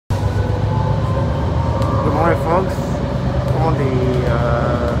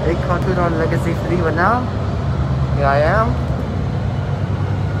on Legacy fleet right now. Here I am.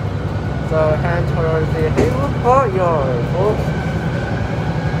 So head towards the Hayward courtyard, folks.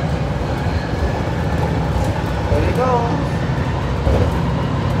 There you go.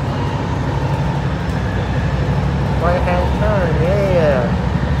 Right hand turn, yeah.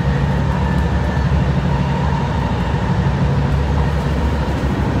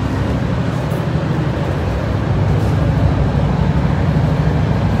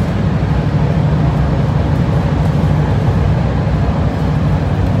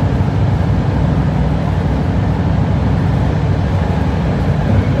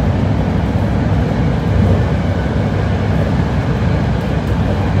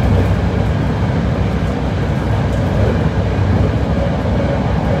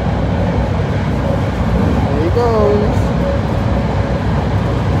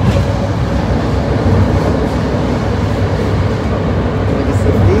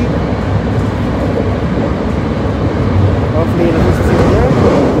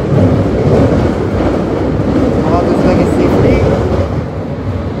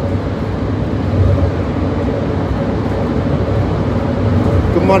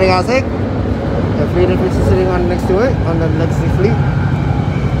 Good morning, Isaac. The fleet is sitting on next to it on the Legacy fleet.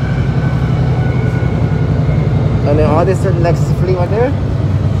 And then all this Legacy fleet right there.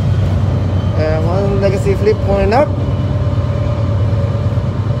 And one Legacy fleet pointing up.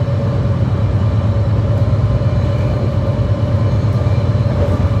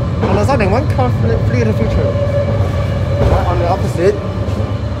 And there's only one car fleet in the future. Right on the opposite.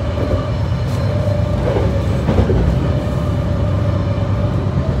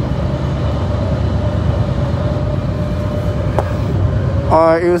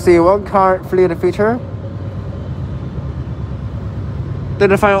 You see one car fleet in the future.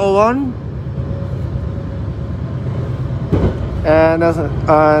 3501 and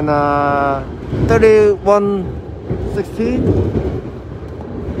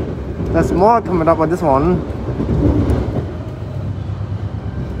 3116. There's more coming up on this one.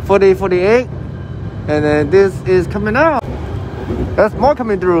 4048, and then this is coming out. There's more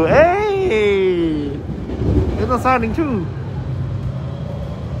coming through. Hey, it's exciting too.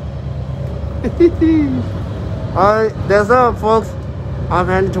 Alright, that's all, folks. I'm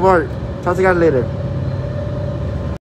heading to work. Talk to you guys later.